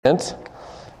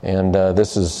And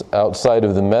this is outside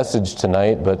of the message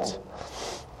tonight, but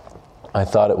I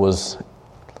thought it was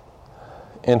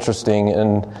interesting.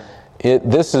 And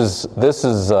this is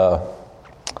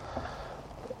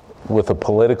with a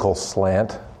political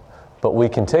slant, but we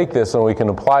can take this and we can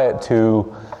apply it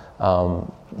to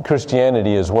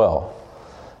Christianity as well.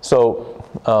 So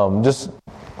just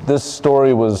this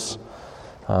story was,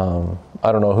 I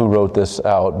don't know who wrote this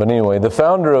out, but anyway, the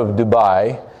founder of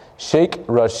Dubai, Sheikh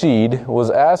Rashid,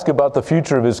 was asked about the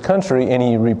future of his country, and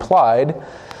he replied,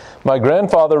 "My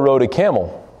grandfather rode a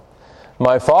camel.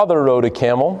 My father rode a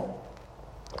camel.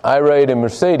 I ride a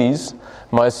Mercedes.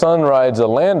 My son rides a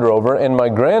Land Rover, and my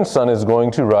grandson is going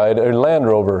to ride a Land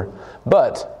Rover.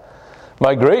 But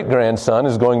my great-grandson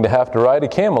is going to have to ride a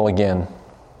camel again."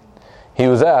 He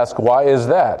was asked, "Why is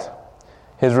that?"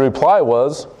 His reply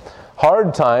was,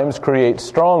 "Hard times create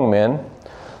strong men.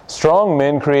 Strong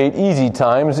men create easy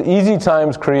times. Easy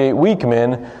times create weak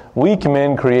men. Weak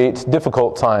men create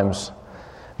difficult times.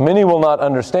 Many will not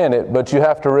understand it, but you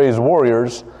have to raise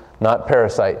warriors, not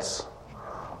parasites."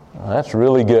 That's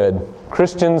really good.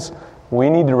 Christians, we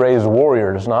need to raise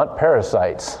warriors, not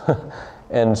parasites.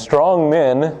 And strong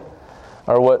men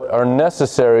are what are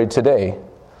necessary today.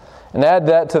 And add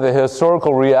that to the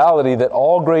historical reality that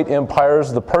all great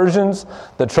empires, the Persians,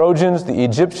 the Trojans, the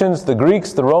Egyptians, the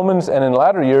Greeks, the Romans, and in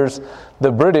latter years,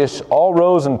 the British, all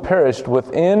rose and perished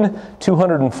within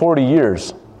 240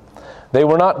 years. They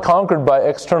were not conquered by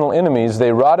external enemies,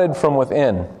 they rotted from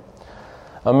within.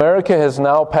 America has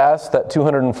now passed that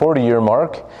 240-year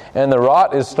mark, and the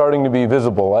rot is starting to be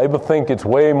visible. I think it's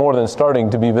way more than starting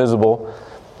to be visible.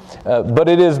 But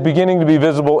it is beginning to be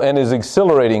visible and is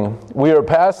accelerating. We are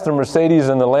past the Mercedes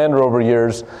and the Land Rover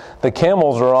years. The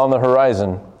camels are on the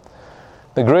horizon.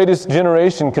 The greatest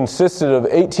generation consisted of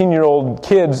 18-year-old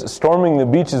kids storming the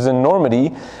beaches in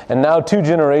Normandy, and now 2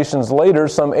 generations later,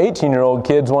 some 18-year-old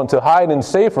kids want to hide in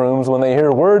safe rooms when they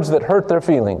hear words that hurt their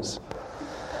feelings.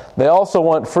 They also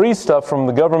want free stuff from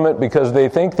the government because they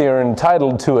think they are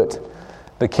entitled to it.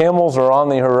 The camels are on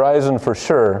the horizon for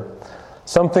sure.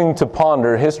 Something to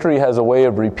ponder. History has a way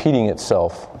of repeating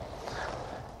itself.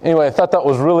 Anyway, I thought that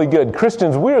was really good.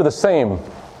 Christians, we are the same.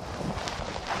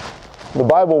 The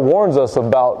Bible warns us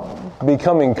about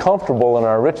becoming comfortable in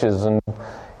our riches and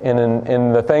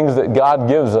in the things that God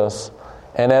gives us.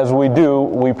 And as we do,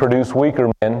 we produce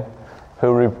weaker men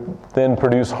who then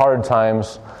produce hard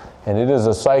times. And it is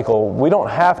a cycle. We don't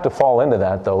have to fall into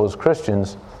that, though, as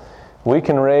Christians. We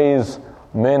can raise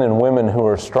men and women who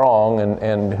are strong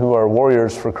and who are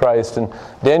warriors for Christ. And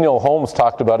Daniel Holmes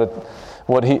talked about it.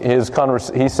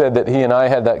 He said that he and I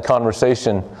had that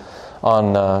conversation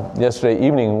on yesterday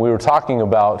evening. We were talking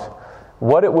about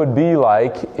what it would be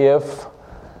like if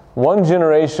one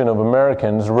generation of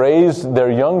Americans raised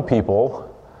their young people,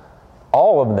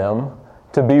 all of them,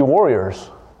 to be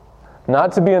warriors.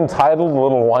 Not to be entitled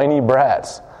little whiny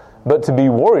brats, but to be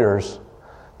warriors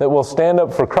that will stand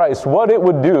up for Christ. What it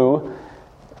would do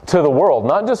to the world,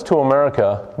 not just to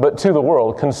America, but to the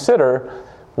world. Consider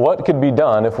what could be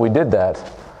done if we did that.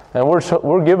 And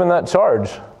we're given that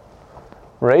charge.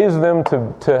 Raise them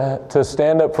to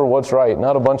stand up for what's right,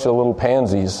 not a bunch of little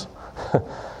pansies.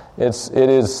 It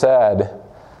is sad.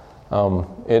 I'm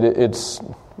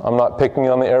not picking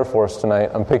on the Air Force tonight.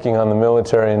 I'm picking on the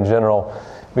military in general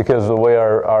because of the way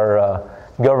our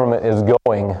government is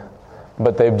going.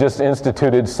 But they've just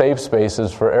instituted safe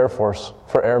spaces for Air Force,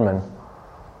 for airmen.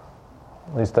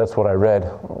 At least that's what I read.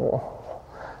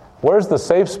 Where's the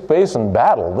safe space in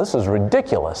battle? This is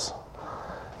ridiculous.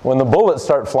 When the bullets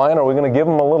start flying, are we going to give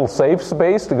them a little safe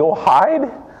space to go hide?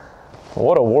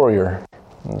 What a warrior.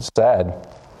 It's sad.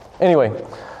 Anyway,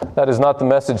 that is not the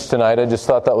message tonight. I just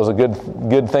thought that was a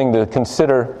good thing to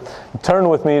consider. Turn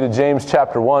with me to James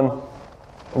chapter 1.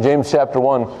 James chapter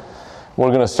 1. We're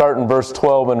going to start in verse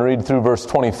 12 and read through verse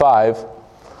 25.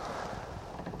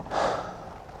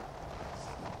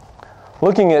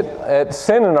 Looking at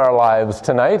sin in our lives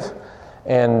tonight.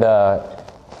 And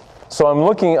so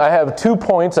I have 2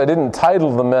 points. I didn't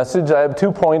title the message. I have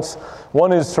 2 points.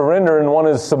 One is surrender and one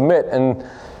is submit. And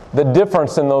the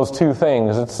difference in those two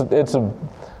things, it's a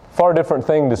far different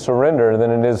thing to surrender than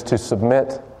it is to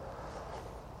submit.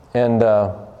 And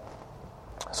so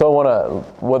I want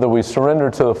to, whether we surrender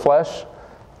to the flesh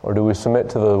or do we submit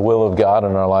to the will of God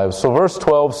in our lives. So verse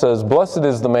 12 says, "Blessed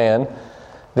is the man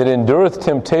that endureth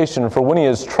temptation, for when he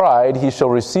is tried, he shall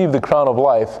receive the crown of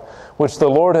life, which the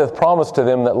Lord hath promised to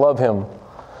them that love him.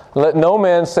 Let no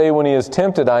man say when he is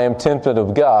tempted, I am tempted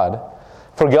of God.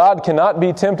 For God cannot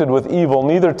be tempted with evil,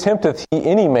 neither tempteth he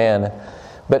any man.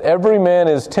 But every man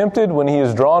is tempted when he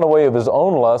is drawn away of his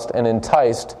own lust and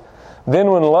enticed.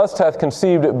 Then when lust hath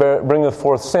conceived, it bringeth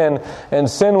forth sin, and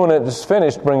sin when it is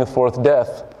finished bringeth forth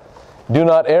death. Do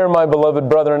not err, my beloved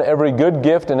brethren. Every good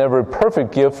gift and every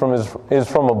perfect gift is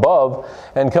from above,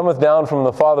 and cometh down from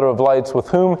the Father of lights, with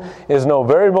whom is no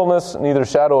variableness, neither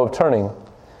shadow of turning.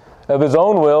 Of his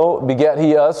own will begat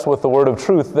he us with the word of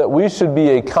truth, that we should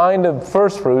be a kind of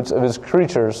firstfruits of his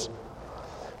creatures.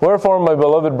 Wherefore, my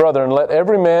beloved brethren, let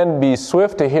every man be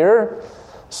swift to hear,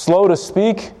 slow to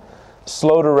speak,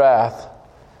 slow to wrath.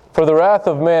 For the wrath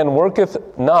of man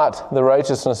worketh not the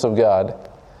righteousness of God.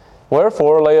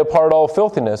 Wherefore lay apart all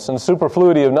filthiness and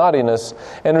superfluity of naughtiness,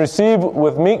 and receive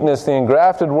with meekness the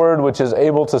engrafted word which is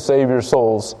able to save your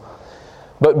souls.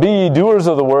 But be ye doers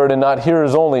of the word, and not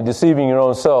hearers only, deceiving your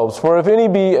own selves. For if any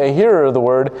be a hearer of the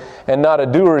word, and not a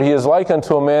doer, he is like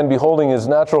unto a man beholding his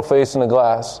natural face in a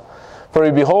glass. For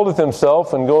he beholdeth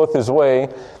himself, and goeth his way,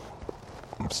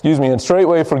 and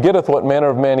straightway forgetteth what manner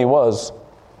of man he was.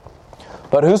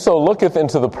 But whoso looketh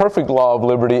into the perfect law of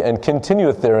liberty, and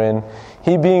continueth therein,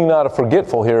 he being not a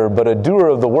forgetful hearer, but a doer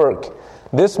of the work,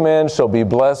 this man shall be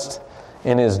blessed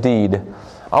in his deed.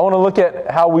 I want to look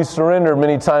at how we surrender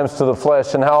many times to the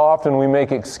flesh, and how often we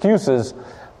make excuses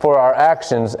for our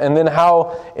actions, and then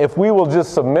how, if we will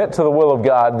just submit to the will of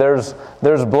God,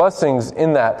 there's blessings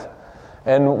in that,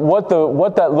 and what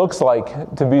that looks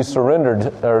like to be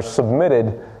surrendered or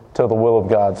submitted to the will of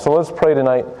God. So let's pray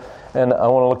tonight, and I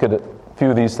want to look at a few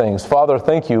of these things. Father,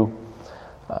 thank you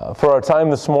for our time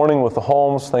this morning with the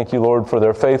Holmes. Thank you, Lord, for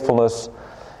their faithfulness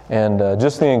and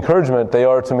just the encouragement they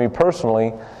are to me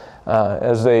personally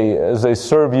as they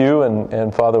serve you.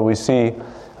 And Father, we see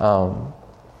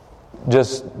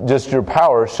just your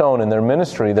power shown in their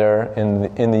ministry there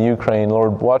in the Ukraine.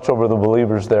 Lord, watch over the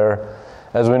believers there.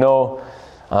 As we know,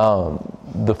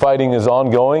 the fighting is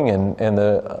ongoing, and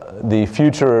the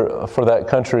future for that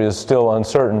country is still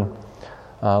uncertain.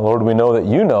 Lord, we know that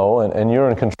you know, and you're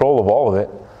in control of all of it.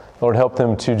 Lord, help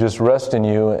them to just rest in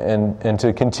you and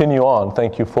to continue on.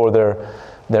 Thank you for their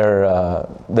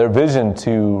vision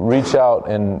to reach out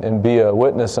and be a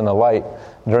witness and a light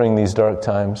during these dark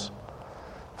times.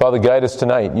 Father, guide us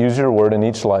tonight. Use your word in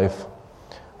each life.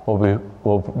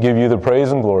 We'll give you the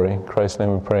praise and glory. In Christ's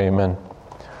name we pray, amen.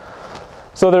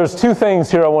 So there's two things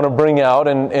here I want to bring out,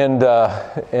 and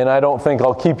I don't think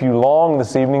I'll keep you long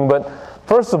this evening, but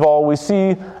first of all, we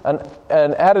see an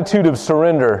attitude of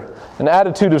surrender. An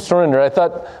attitude of surrender. I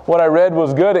thought what I read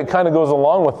was good. It kind of goes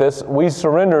along with this. We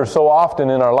surrender so often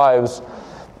in our lives.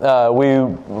 We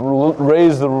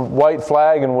raise the white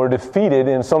flag and we're defeated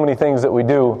in so many things that we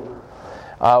do.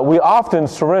 We often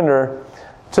surrender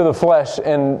to the flesh,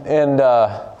 and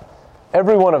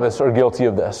every one of us are guilty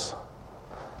of this.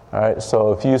 All right,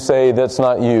 so if you say that's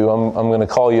not you, I'm going to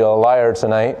call you a liar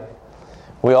tonight.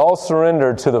 We all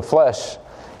surrender to the flesh.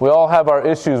 We all have our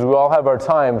issues. We all have our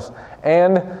times.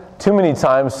 And too many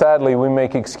times, sadly, we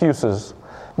make excuses.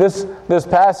 This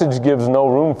passage gives no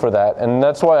room for that, and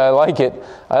that's why I like it.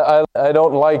 I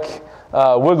don't like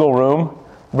wiggle room.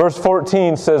 Verse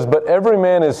 14 says, "But every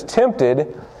man is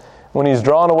tempted when he's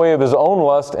drawn away of his own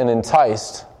lust and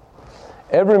enticed."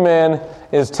 Every man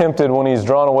is tempted when he's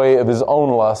drawn away of his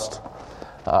own lust.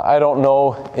 I don't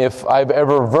know if I've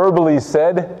ever verbally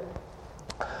said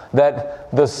that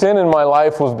the sin in my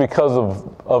life was because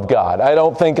of God. I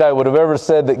don't think I would have ever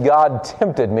said that God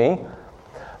tempted me.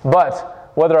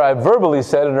 But whether I verbally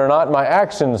said it or not, my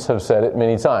actions have said it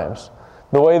many times.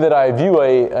 The way that I view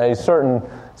a certain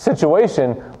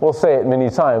situation will say it many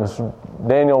times.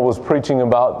 Daniel was preaching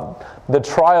about the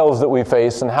trials that we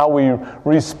face and how we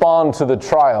respond to the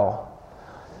trial.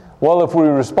 Well, if we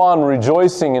respond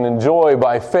rejoicing and in joy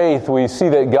by faith, we see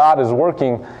that God is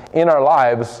working in our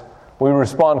lives. We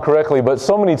respond correctly, but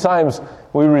so many times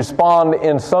we respond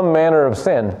in some manner of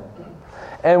sin.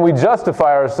 And we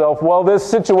justify ourselves, well, this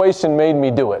situation made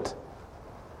me do it.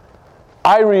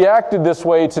 I reacted this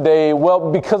way today,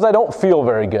 well, because I don't feel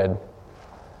very good.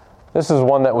 This is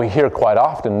one that we hear quite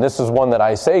often. This is one that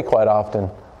I say quite often.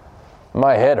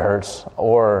 My head hurts,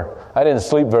 or I didn't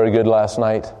sleep very good last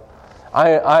night.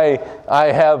 I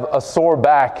have a sore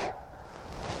back.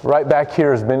 Right back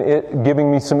here has been giving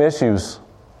me some issues.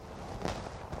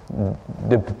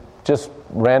 Just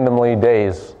randomly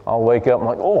days, I'll wake up and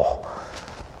I'm like, oh,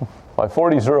 my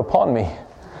 40s are upon me.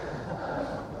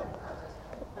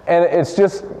 And it's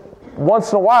just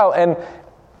once in a while,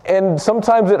 and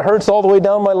sometimes it hurts all the way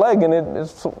down my leg, and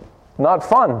it's not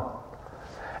fun.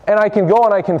 And I can go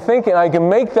and I can think and I can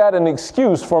make that an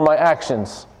excuse for my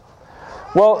actions.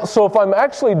 Well, so if I'm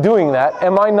actually doing that,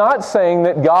 am I not saying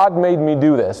that God made me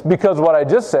do this? Because what I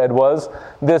just said was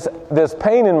this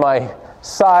pain in my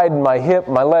side, my hip,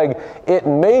 my leg, it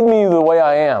made me the way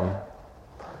I am.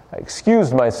 I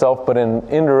excused myself, but in an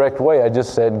indirect way, I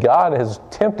just said, God has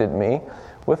tempted me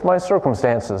with my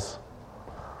circumstances.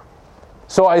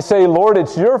 So I say, Lord,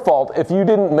 it's your fault. If you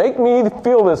didn't make me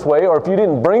feel this way, or if you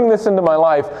didn't bring this into my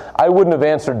life, I wouldn't have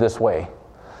answered this way.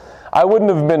 I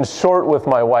wouldn't have been short with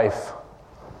my wife.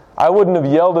 I wouldn't have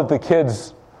yelled at the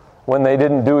kids when they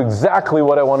didn't do exactly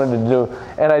what I wanted to do,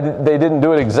 and they didn't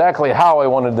do it exactly how I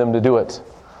wanted them to do it.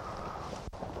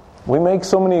 We make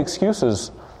so many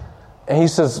excuses. And he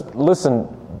says, listen,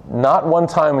 not one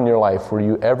time in your life were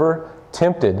you ever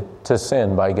tempted to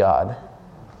sin by God.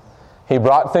 He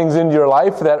brought things into your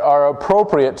life that are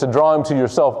appropriate to draw him to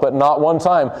yourself, but not one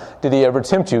time did he ever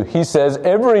tempt you. He says,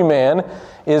 every man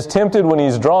is tempted when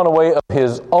he's drawn away of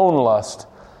his own lust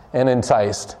and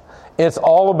enticed. It's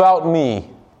all about me.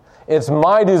 It's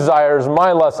my desires,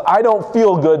 my lusts. I don't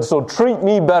feel good, so treat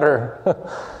me better.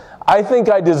 I think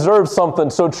I deserve something,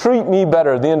 so treat me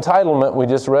better. The entitlement we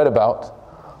just read about.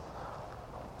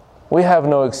 We have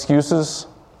no excuses.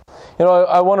 You know,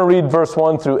 I want to read verse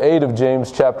 1 through 8 of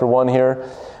James chapter 1 here.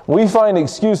 We find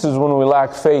excuses when we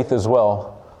lack faith as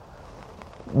well.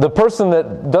 The person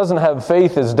that doesn't have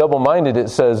faith is double-minded, it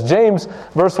says. James,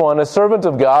 verse 1, a servant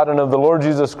of God and of the Lord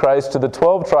Jesus Christ, to the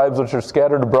 12 tribes which are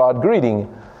scattered abroad,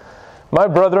 greeting. My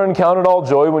brethren, count it all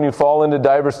joy when you fall into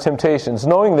divers temptations,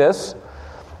 knowing this,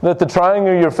 that the trying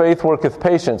of your faith worketh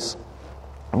patience.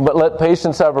 But let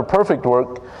patience have a perfect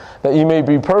work, that ye may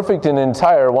be perfect and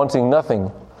entire, wanting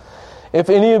nothing. If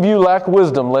any of you lack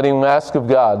wisdom, let him ask of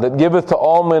God, that giveth to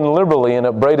all men liberally, and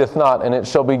upbraideth not, and it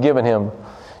shall be given him.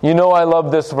 You know I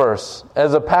love this verse.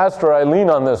 As a pastor, I lean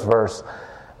on this verse.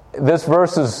 This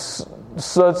verse is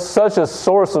such a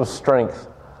source of strength,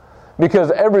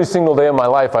 because every single day of my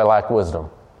life I lack wisdom.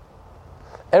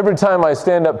 Every time I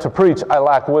stand up to preach, I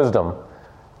lack wisdom.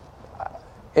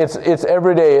 It's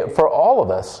every day for all of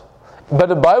us. But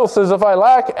the Bible says, if I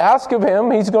lack, ask of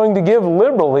him. He's going to give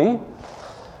liberally.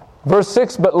 Verse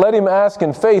 6, but let him ask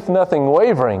in faith, nothing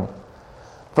wavering.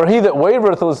 For he that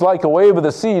wavereth is like a wave of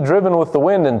the sea, driven with the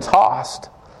wind and tossed.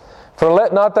 For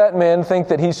let not that man think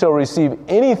that he shall receive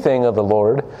anything of the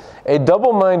Lord. A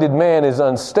double-minded man is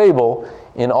unstable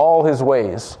in all his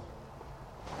ways.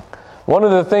 One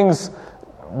of the things,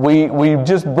 we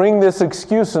just bring this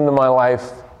excuse into my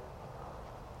life,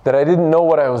 that I didn't know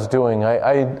what I was doing.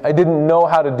 I didn't know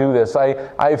how to do this.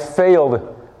 I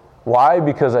failed. Why?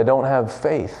 Because I don't have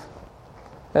faith.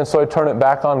 And so I turn it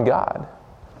back on God.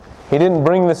 He didn't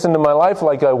bring this into my life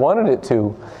like I wanted it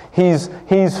to.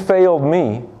 He's failed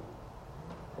me.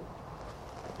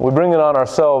 We bring it on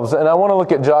ourselves. And I want to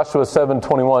look at Joshua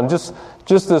 7:21.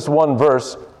 Just this one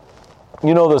verse.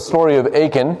 You know the story of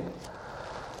Achan.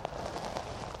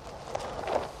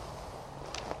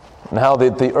 And how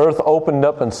the earth opened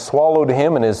up and swallowed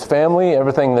him and his family,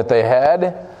 everything that they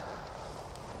had.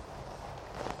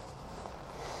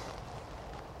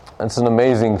 It's an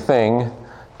amazing thing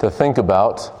to think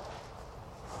about.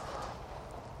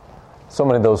 So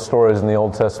many of those stories in the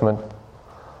Old Testament.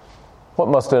 What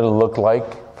must it have looked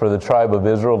like for the tribe of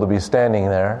Israel to be standing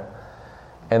there?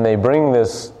 And they bring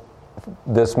this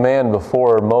man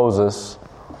before Moses,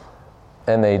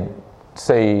 and they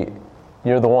say,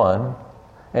 "You're the one."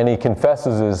 And he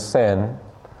confesses his sin,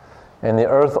 and the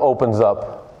earth opens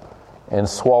up and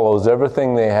swallows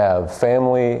everything they have,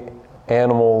 family,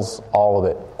 animals, all of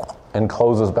it, and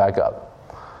closes back up.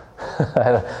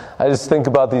 I just think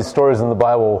about these stories in the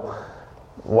Bible.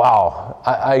 Wow.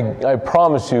 I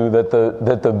promise you that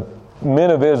the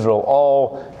men of Israel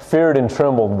all feared and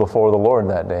trembled before the Lord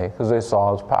that day because they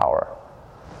saw his power.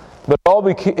 But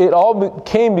it all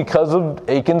came because of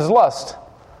Achan's lust.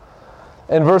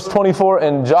 In verse 24,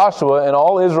 and Joshua and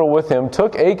all Israel with him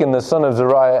took Achan the son of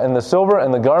Zariah, and the silver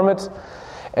and the garments,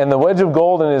 and the wedge of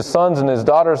gold, and his sons and his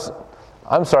daughters.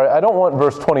 I'm sorry, I don't want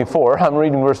verse 24. I'm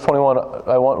reading verse 21.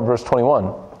 I want verse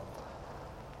 21.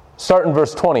 Start in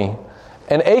verse 20.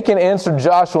 And Achan answered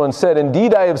Joshua and said,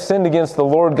 Indeed I have sinned against the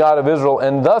Lord God of Israel,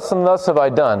 and thus have I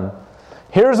done.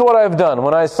 Here's what I have done.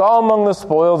 When I saw among the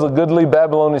spoils a goodly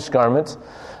Babylonish garment,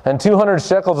 and 200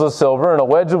 shekels of silver, and a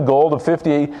wedge of gold of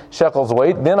 50 shekels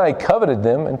weight, then I coveted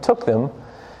them and took them.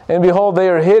 And behold, they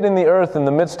are hid in the earth in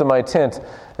the midst of my tent,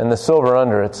 and the silver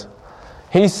under it.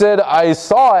 He said, I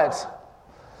saw it.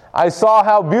 I saw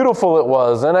how beautiful it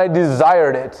was, and I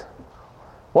desired it.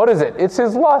 What is it? It's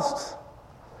his lust.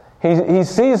 He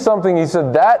sees something, he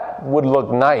said, that would look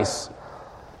nice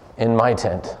in my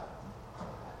tent.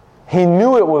 He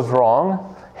knew it was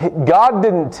wrong. God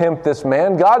didn't tempt this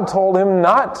man. God told him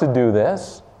not to do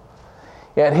this.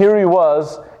 Yet here he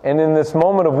was, and in this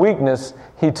moment of weakness,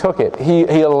 he took it.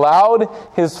 He allowed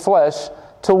his flesh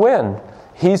to win.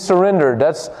 He surrendered.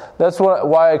 That's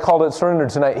why I called it surrender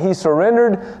tonight. He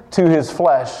surrendered to his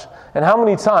flesh. And how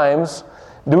many times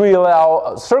do we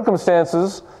allow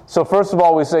circumstances? So first of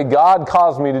all, we say, God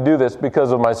caused me to do this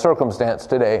because of my circumstance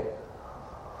today.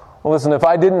 Well, listen, if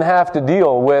I didn't have to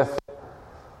deal with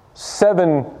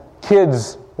 7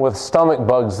 kids with stomach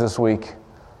bugs this week,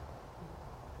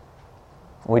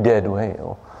 we did.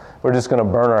 We're just going to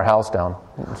burn our house down.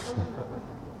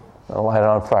 Light it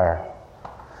on fire.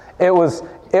 It was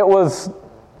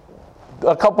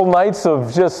a couple nights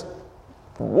of just,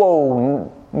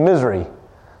 misery.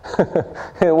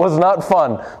 It was not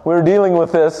fun. We were dealing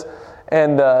with this,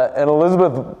 and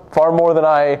Elizabeth, far more than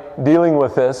I, dealing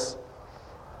with this.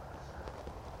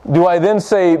 Do I then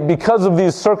say, because of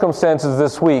these circumstances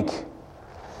this week,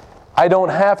 I don't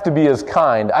have to be as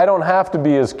kind, I don't have to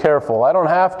be as careful, I don't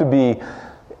have to be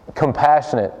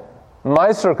compassionate.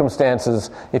 My circumstances,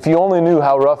 if you only knew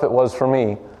how rough it was for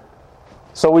me.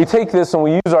 So we take this and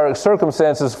we use our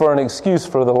circumstances for an excuse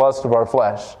for the lust of our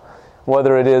flesh,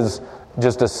 whether it is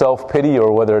just a self-pity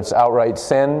or whether it's outright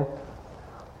sin,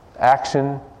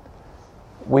 action.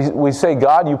 We say,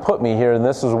 God, you put me here and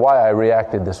this is why I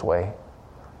reacted this way.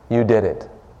 You did it.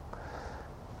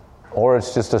 Or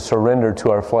it's just a surrender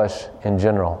to our flesh in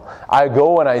general. I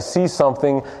go and I see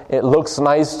something, it looks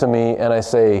nice to me, and I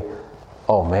say,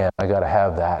 oh man, I got to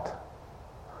have that.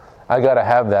 I got to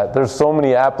have that. There's so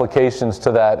many applications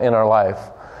to that in our life.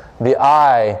 The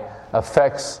eye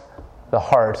affects the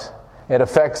heart. It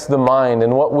affects the mind.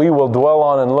 And what we will dwell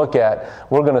on and look at,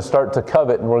 we're going to start to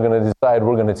covet and we're going to decide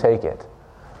we're going to take it.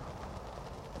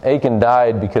 Achan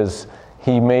died because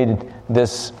he made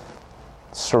this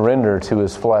surrender to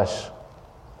his flesh.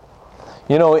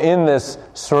 You know, in this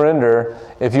surrender,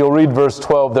 if you'll read verse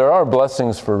 12, there are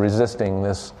blessings for resisting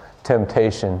this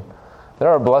temptation. There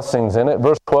are blessings in it.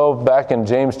 Verse 12 back in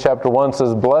James chapter 1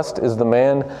 says, blessed is the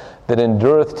man that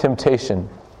endureth temptation.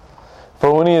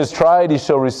 For when he is tried, he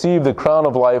shall receive the crown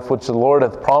of life which the Lord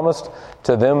hath promised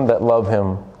to them that love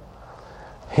him.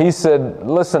 He said,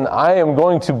 listen, I am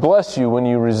going to bless you when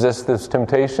you resist this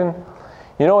temptation.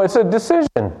 You know, it's a decision.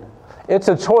 It's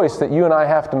a choice that you and I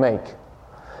have to make.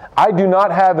 I do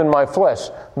not have in my flesh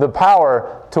the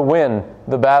power to win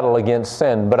the battle against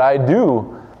sin, but I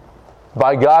do,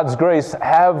 by God's grace,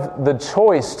 have the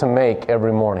choice to make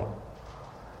every morning.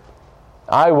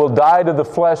 I will die to the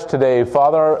flesh today.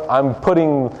 Father, I'm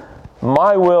putting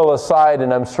my will aside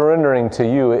and I'm surrendering to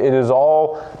you. It is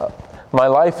all, my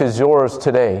life is yours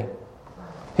today.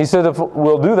 He said if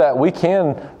we'll do that, we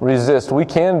can resist. We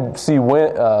can see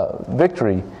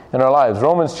victory in our lives.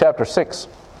 Romans chapter 6,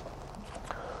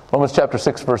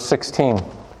 verse 16.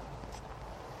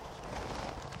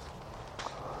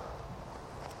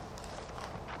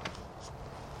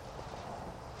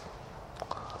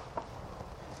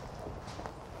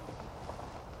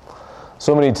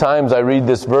 So many times I read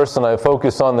this verse and I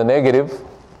focus on the negative.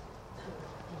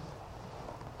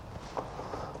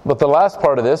 But the last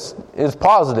part of this is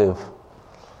positive.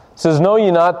 It says, know ye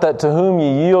not that to whom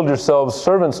ye yield yourselves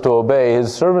servants to obey,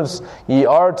 his servants ye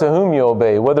are to whom ye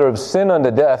obey, whether of sin unto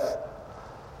death,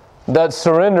 that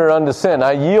surrender unto sin.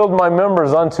 I yield my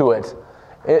members unto it.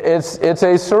 It's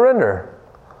a surrender.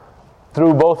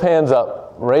 Threw both hands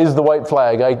up. Raise the white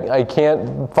flag. I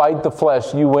can't fight the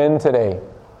flesh. You win today.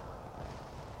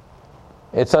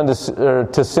 It's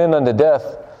to sin unto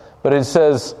death. But it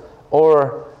says,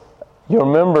 or your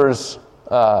members,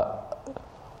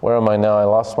 where am I now? I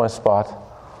lost my spot.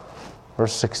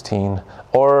 Verse 16.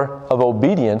 Or of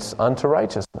obedience unto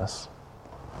righteousness.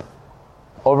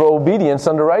 Or obedience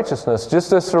unto righteousness.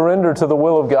 Just a surrender to the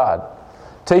will of God.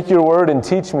 Take your word and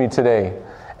teach me today.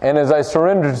 And as I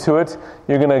surrender to it,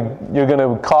 you're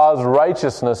gonna cause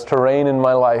righteousness to reign in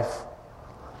my life.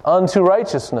 Unto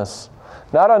righteousness.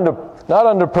 Not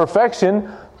unto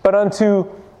perfection, but unto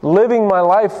living my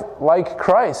life like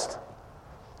Christ.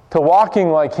 To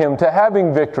walking like Him, to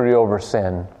having victory over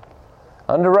sin.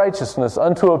 Unto righteousness,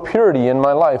 unto a purity in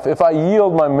my life. If I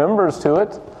yield my members to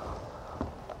it,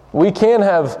 we can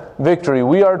have victory.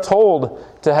 We are told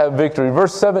to have victory.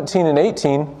 Verse 17 and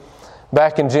 18,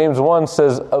 back in James 1,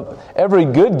 says, every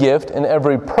good gift and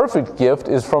every perfect gift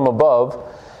is from above,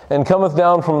 and cometh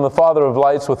down from the Father of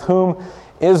lights, with whom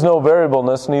is no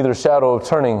variableness, neither shadow of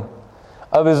turning.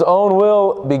 Of His own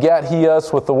will begat He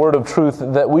us with the word of truth,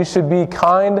 that we should be a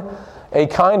kind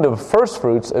of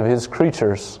firstfruits of His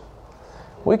creatures.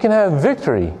 We can have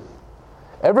victory.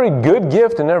 Every good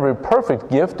gift and every perfect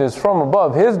gift is from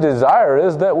above. His desire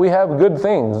is that we have good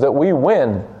things, that we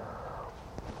win.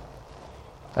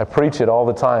 I preach it all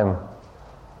the time,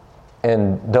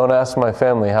 and don't ask my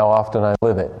family how often I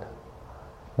live it.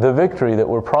 the victory that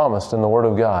we're promised in the Word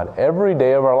of God. Every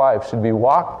day of our life should be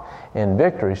walked in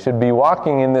victory, should be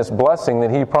walking in this blessing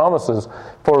that He promises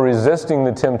for resisting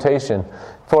the temptation,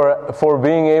 for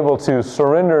being able to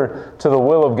surrender to the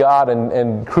will of God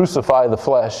and crucify the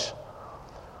flesh.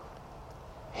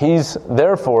 He's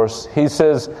there for us. He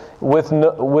says, with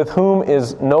whom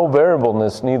is no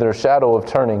variableness, neither shadow of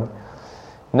turning.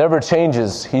 Never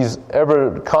changes. He's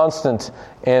ever constant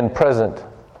and present.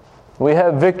 We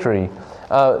have victory.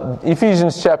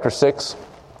 Ephesians chapter 6.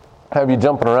 I have you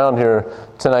jumping around here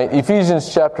tonight.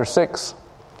 Ephesians chapter 6.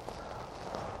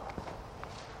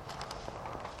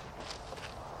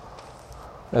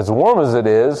 As warm as it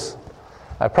is,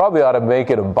 I probably ought to make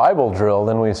it a Bible drill,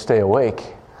 then we stay awake.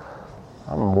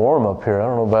 I'm warm up here. I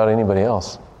don't know about anybody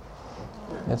else.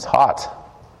 It's hot.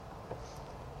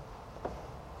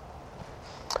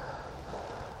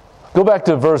 Go back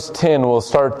to verse 10. We'll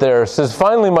start there. It says,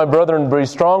 "Finally, my brethren, be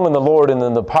strong in the Lord and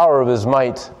in the power of His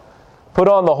might. Put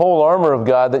on the whole armor of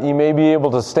God, that ye may be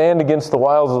able to stand against the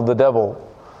wiles of the devil."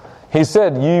 He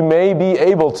said, "Ye may be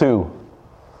able to."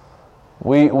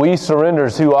 We surrender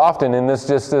too often in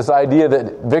this idea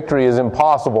that victory is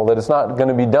impossible, that it's not going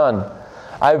to be done.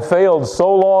 I've failed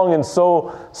so long and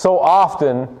so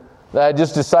often that I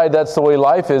just decide that's the way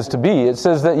life is to be. It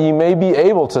says that ye may be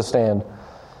able to stand.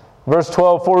 Verse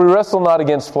 12, "For we wrestle not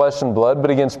against flesh and blood, but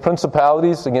against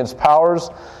principalities, against powers,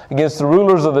 against the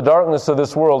rulers of the darkness of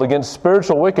this world, against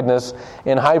spiritual wickedness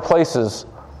in high places."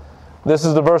 This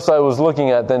is the verse I was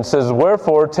looking at then. It says,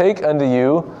 "Wherefore take unto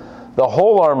you the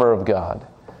whole armor of God,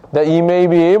 that ye may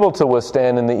be able to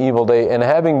withstand in the evil day, and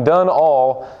having done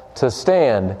all, to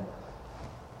stand."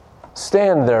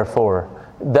 Stand therefore.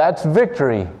 That's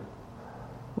victory.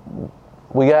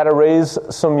 We got to raise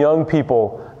some young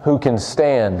people who can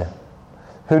stand,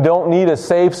 who don't need a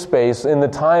safe space in the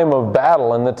time of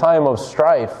battle, in the time of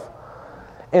strife,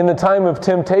 in the time of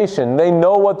temptation. They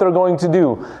know what they're going to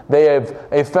do. They have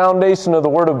a foundation of the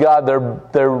Word of God.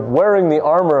 They're wearing the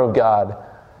armor of God.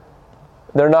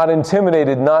 They're not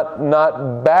intimidated,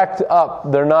 not backed up.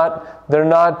 They're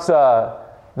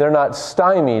not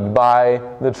stymied by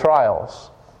the trials.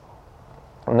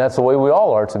 And that's the way we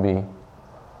all are to be.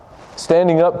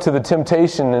 Standing up to the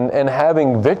temptation and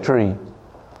having victory.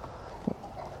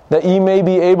 That ye may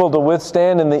be able to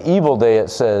withstand in the evil day, it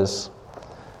says.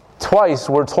 Twice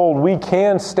we're told we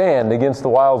can stand against the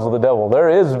wiles of the devil. There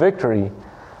is victory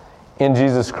in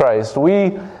Jesus Christ.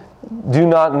 We do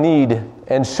not need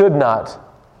and should not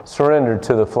surrender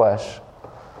to the flesh.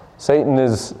 Satan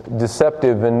is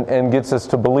deceptive and gets us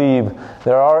to believe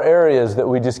there are areas that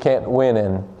we just can't win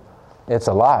in. It's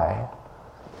a lie.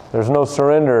 There's no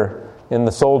surrender in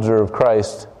the soldier of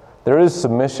Christ. There is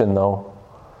submission, though.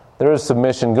 There is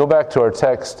submission. Go back to our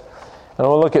text, and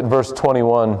we'll look at verse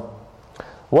 21.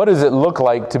 What does it look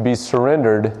like to be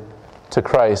surrendered to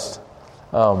Christ?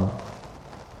 I'm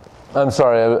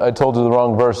sorry, I told you the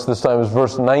wrong verse. This time it was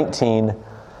verse 19.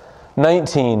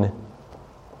 19.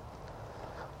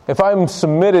 If I'm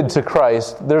submitted to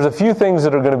Christ, there's a few things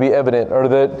that are going to be evident, or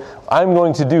that I'm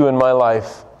going to do in my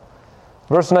life.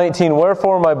 Verse 19,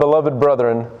 "Wherefore, my beloved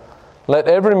brethren, let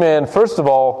every man, first of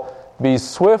all, be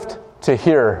swift to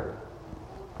hear."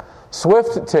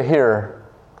 Swift to hear.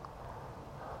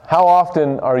 How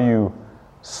often are you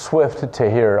swift to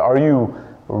hear? Are you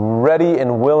ready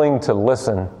and willing to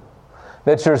listen?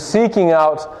 That you're seeking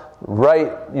out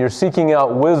you're seeking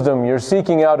out wisdom, you're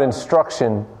seeking out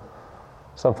instruction.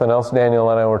 Something else Daniel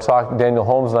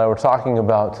Holmes and I were talking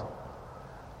about.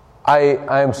 I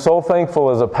am so thankful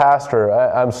as a pastor.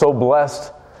 I'm so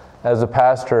blessed as a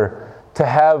pastor to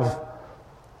have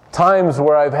times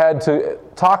where I've had to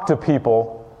talk to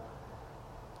people,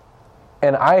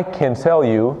 and I can tell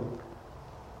you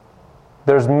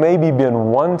there's maybe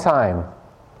been one time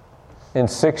in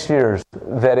 6 years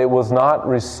that it was not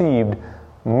received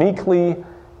meekly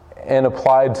and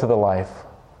applied to the life.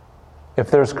 If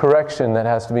there's correction that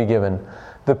has to be given.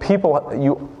 The people,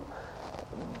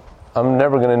 I'm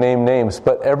never going to name names,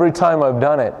 but every time I've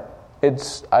done it,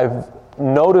 I've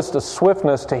noticed a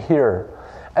swiftness to hear,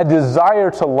 a desire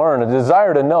to learn, a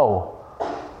desire to know.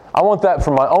 I want that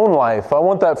for my own life. I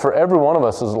want that for every one of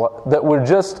us, that we're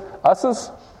just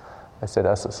us's. I said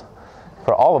us's.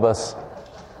 For all of us,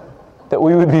 that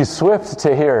we would be swift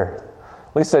to hear.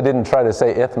 At least I didn't try to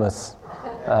say isthmus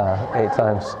 8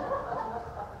 times.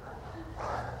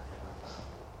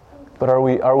 But are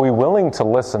we willing to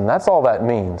listen? That's all that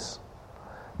means.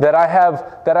 That I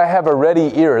have a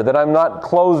ready ear, that I'm not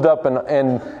closed up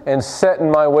and set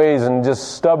in my ways and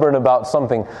just stubborn about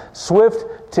something.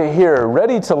 Swift to hear,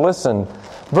 ready to listen.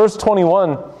 Verse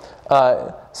 21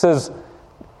 says,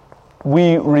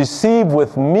 we receive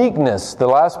with meekness, the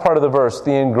last part of the verse,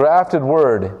 the engrafted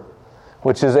word,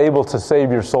 which is able to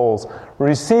save your souls.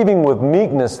 Receiving with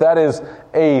meekness, that is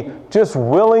a just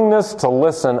willingness to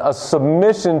listen, a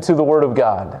submission to the Word of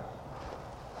God.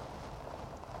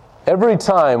 Every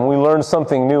time we learn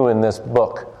something new in this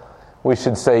book, we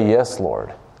should say, yes,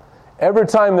 Lord. Every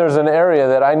time there's an area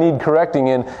that I need correcting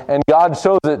in, and God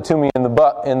shows it to me in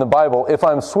the Bible, if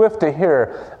I'm swift to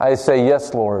hear, I say,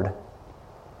 yes, Lord.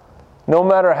 No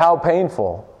matter how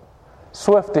painful.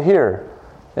 Swift to hear.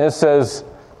 And it says,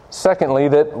 secondly,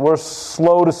 that we're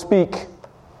slow to speak.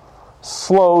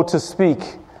 Slow to speak.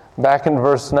 Back in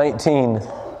verse 19.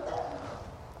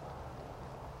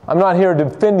 I'm not here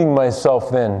defending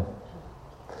myself then.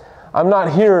 I'm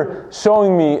not here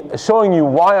showing you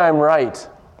why I'm right.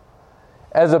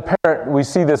 As a parent, we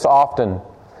see this often.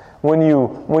 When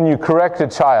you correct a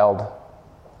child,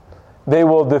 they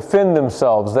will defend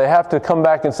themselves. They have to come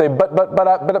back and say, but,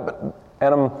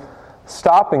 and I'm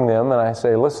stopping them and I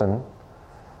say, listen,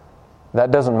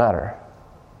 that doesn't matter.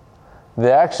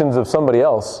 The actions of somebody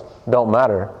else don't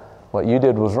matter. What you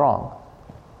did was wrong.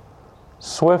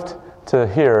 Swift to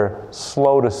hear,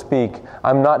 slow to speak.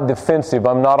 I'm not defensive.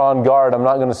 I'm not on guard. I'm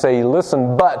not going to say,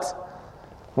 listen, but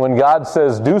when God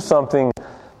says do something,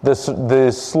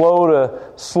 the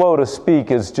slow to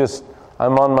speak is just,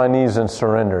 I'm on my knees and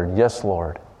surrendered. Yes,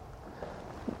 Lord.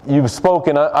 You've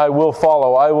spoken, I will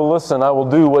follow. I will listen. I will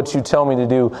do what you tell me to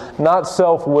do. Not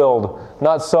self-willed,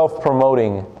 not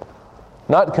self-promoting,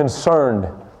 not concerned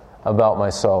about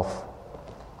myself.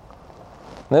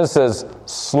 And then it says,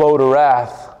 slow to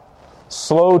wrath.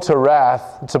 Slow to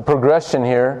wrath. It's a progression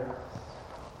here.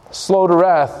 Slow to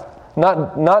wrath.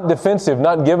 Not defensive,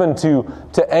 not given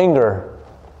to anger.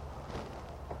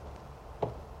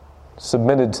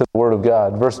 Submitted to the Word of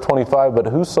God. Verse 25, but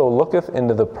whoso looketh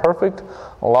into the perfect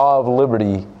law of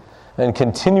liberty, and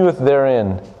continueth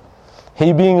therein,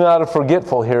 he being not a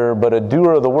forgetful hearer, but a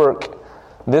doer of the work,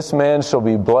 this man shall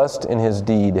be blessed in his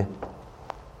deed.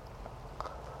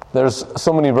 There's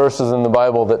so many verses in the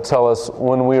Bible that tell us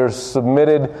when we are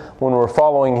submitted, when we're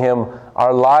following Him,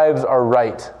 our lives are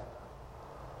right.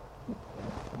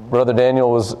 Brother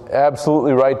Daniel was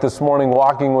absolutely right this morning.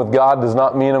 Walking with God does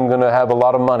not mean I'm going to have a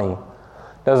lot of money.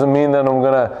 Doesn't mean that I'm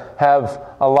going to have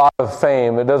a lot of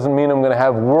fame. It doesn't mean I'm going to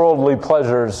have worldly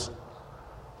pleasures.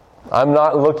 I'm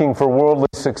not looking for worldly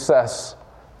success.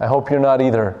 I hope you're not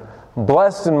either.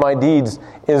 Blessed in my deeds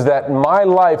is that my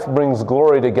life brings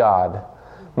glory to God.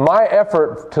 My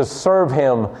effort to serve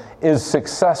Him is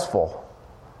successful.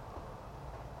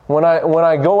 When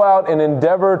I go out and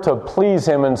endeavor to please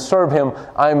Him and serve Him,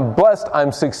 I'm blessed,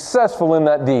 I'm successful in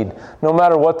that deed, no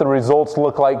matter what the results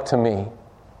look like to me.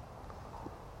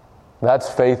 That's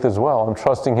faith as well. I'm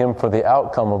trusting Him for the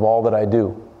outcome of all that I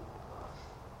do.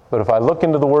 But if I look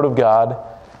into the Word of God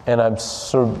and I'm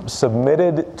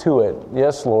submitted to it,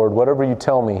 yes, Lord, whatever you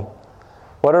tell me,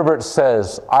 whatever it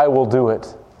says, I will do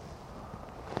it.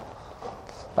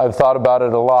 I've thought about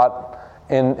it a lot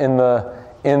in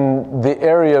the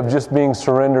area of just being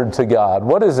surrendered to God.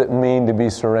 What does it mean to be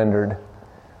surrendered?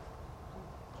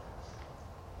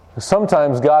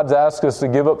 Sometimes God's asked us to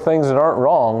give up things that aren't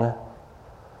wrong,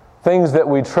 things that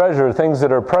we treasure, things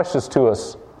that are precious to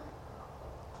us.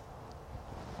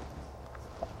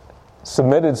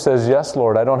 Submitted says, yes,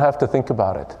 Lord, I don't have to think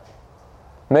about it.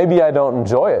 Maybe I don't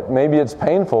enjoy it. Maybe it's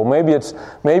painful. Maybe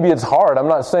it's hard. I'm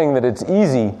not saying that it's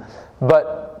easy,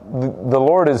 but the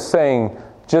Lord is saying,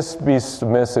 just be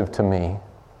submissive to me.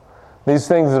 These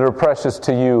things that are precious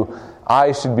to you,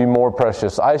 I should be more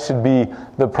precious. I should be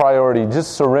the priority.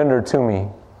 Just surrender to me.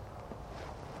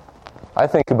 I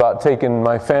think about taking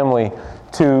my family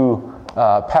to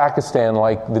Pakistan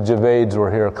like the Javeds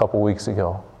were here a couple weeks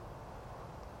ago.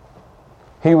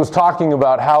 He was talking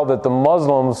about how that the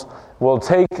Muslims will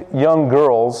take young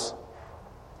girls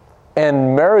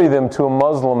and marry them to a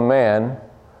Muslim man,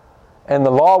 and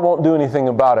the law won't do anything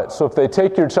about it. So if they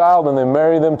take your child and they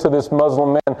marry them to this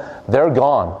Muslim man, they're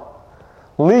gone.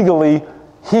 Legally,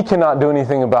 he cannot do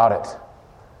anything about it.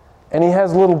 And he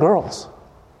has little girls.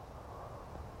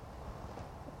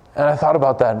 And I thought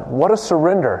about that. What a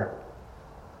surrender.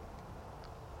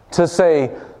 To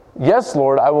say, yes,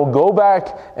 Lord, I will go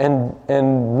back and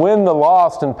win the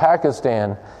lost in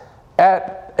Pakistan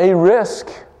at a risk.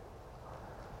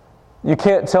 You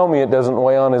can't tell me it doesn't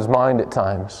weigh on his mind at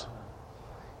times.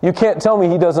 You can't tell me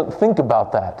he doesn't think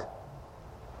about that.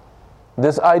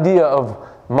 This idea of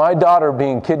my daughter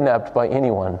being kidnapped by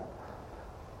anyone.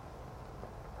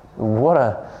 What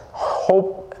a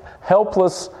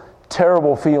helpless,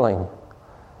 terrible feeling.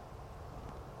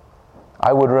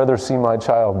 I would rather see my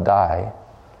child die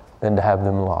than to have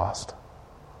them lost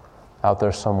out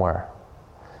there somewhere.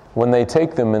 When they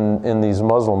take them in these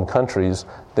Muslim countries,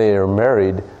 they are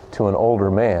married to an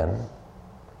older man,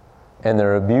 and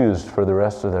they're abused for the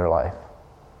rest of their life.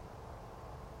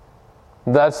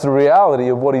 That's the reality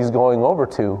of what he's going over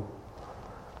to.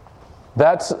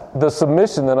 That's the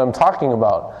submission that I'm talking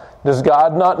about. Does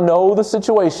God not know the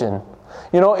situation?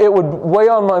 It would weigh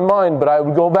on my mind, but I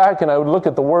would go back and I would look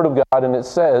at the Word of God, and it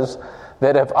says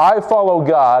that if I follow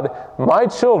God, my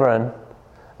children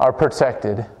are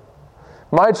protected.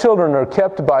 My children are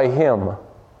kept by Him.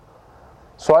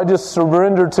 So I just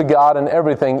surrendered to God in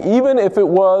everything, even if it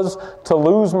was to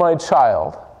lose my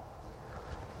child.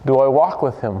 Do I walk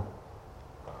with Him?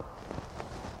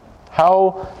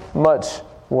 How much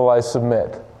will I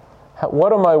submit?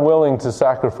 What am I willing to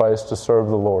sacrifice to serve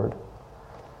the Lord?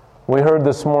 We heard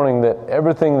this morning that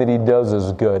everything that He does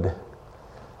is good.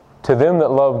 To them that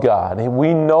love God,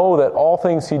 we know that all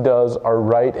things He does are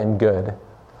right and good.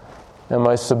 Am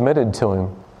I submitted to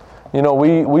Him?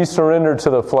 We surrender to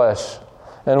the flesh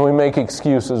and we make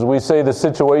excuses. We say the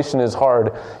situation is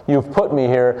hard. You've put me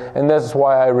here, and that's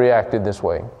why I reacted this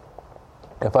way.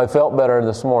 If I felt better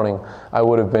this morning, I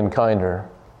would have been kinder.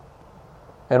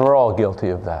 And we're all guilty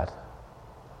of that.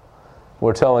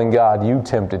 We're telling God, you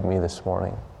tempted me this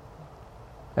morning,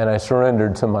 and I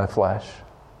surrendered to my flesh.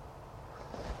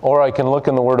 Or I can look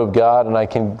in the Word of God and I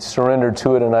can surrender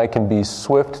to it, and I can be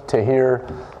swift to hear,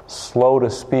 slow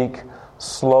to speak,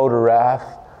 slow to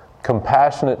wrath,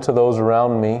 compassionate to those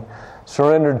around me,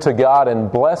 surrendered to God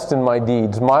and blessed in my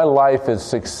deeds. My life is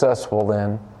successful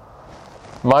then.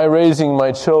 My raising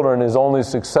my children is only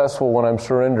successful when I'm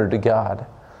surrendered to God.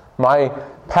 My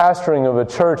pastoring of a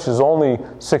church is only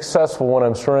successful when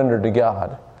I'm surrendered to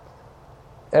God.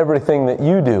 Everything that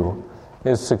you do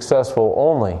is successful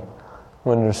only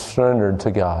when you're surrendered to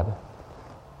God.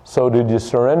 So did you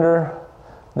surrender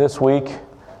this week,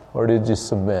 or did you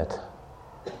submit?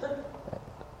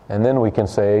 And then we can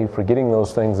say, forgetting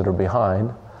those things that are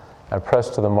behind, I press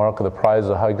to the mark of the prize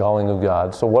of the high calling of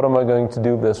God. So what am I going to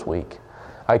do this week?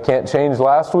 I can't change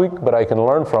last week, but I can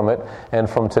learn from it. And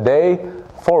from today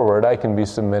forward, I can be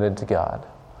submitted to God.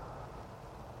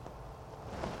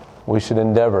 We should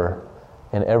endeavor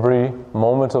in every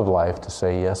moment of life to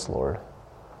say, yes, Lord.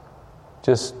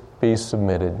 Just be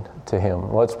submitted to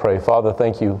Him. Let's pray. Father,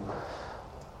 thank you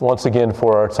once again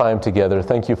for our time together.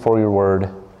 Thank you for your word.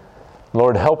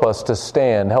 Lord, help us to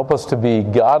stand. Help us to be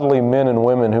godly men and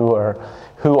women who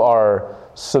are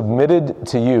submitted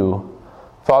to you.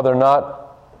 Father,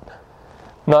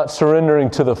 not surrendering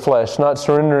to the flesh, not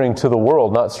surrendering to the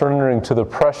world, not surrendering to the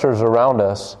pressures around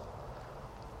us.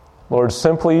 Lord,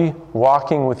 simply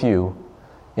walking with you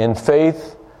in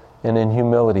faith and in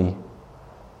humility.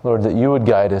 Lord, that you would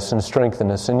guide us and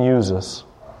strengthen us and use us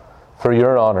for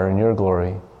your honor and your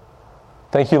glory.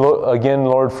 Thank you again,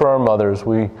 Lord, for our mothers.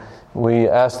 We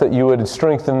ask that you would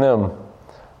strengthen them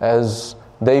as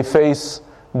they face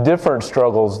different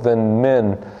struggles than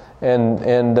men.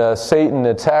 And Satan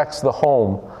attacks the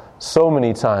home so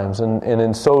many times and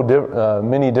in so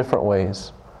many different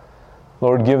ways.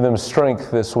 Lord, give them strength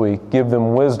this week. Give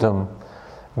them wisdom.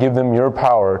 Give them your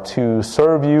power to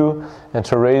serve you and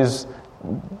to raise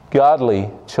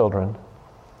godly children.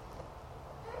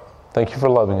 Thank you for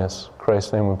loving us. In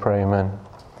Christ's name we pray, amen.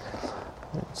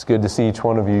 It's good to see each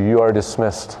one of you. You are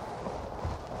dismissed.